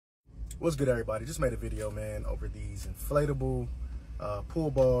What's good, everybody? Just made a video, man, over these inflatable pool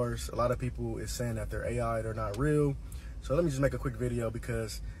bars. A lot of people is saying that they're AI, they're not real. So let me just make a quick video,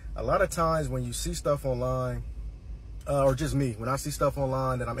 because a lot of times when you see stuff online, or just me, when I see stuff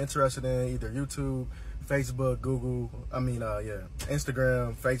online that I'm interested in, either YouTube, Facebook, Google,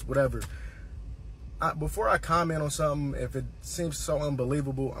 Instagram, Facebook, whatever, before I comment on something, if it seems so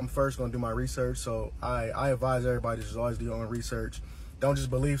unbelievable, I'm first going to do my research. So I advise everybody to just always do your own research. Don't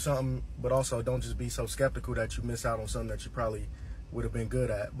just believe something, but also don't just be so skeptical that you miss out on something that you probably would have been good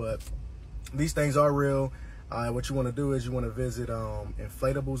at. But these things are real. What you want to do is you want to visit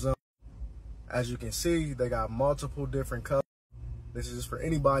Inflatable Zone. As you can see, they got multiple different colors. This is just for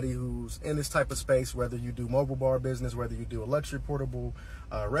anybody who's in this type of space, whether you do mobile bar business, whether you do a luxury portable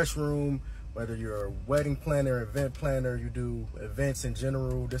restroom, whether you're a wedding planner, event planner, you do events in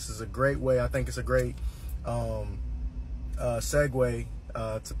general. This is a great way. I think it's a great segue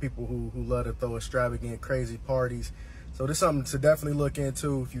to people who love to throw extravagant, crazy parties. So this is something to definitely look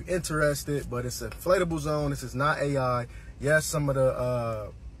into if you're interested. But it's an inflatable zone. This is not AI. Yes, some of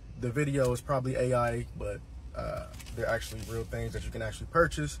the video is probably AI, but they're actually real things that you can actually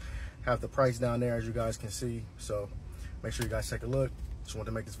purchase. Have the price down there, as you guys can see. So make sure you guys take a look. Just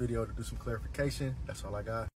wanted to make this video to do some clarification. That's all I got.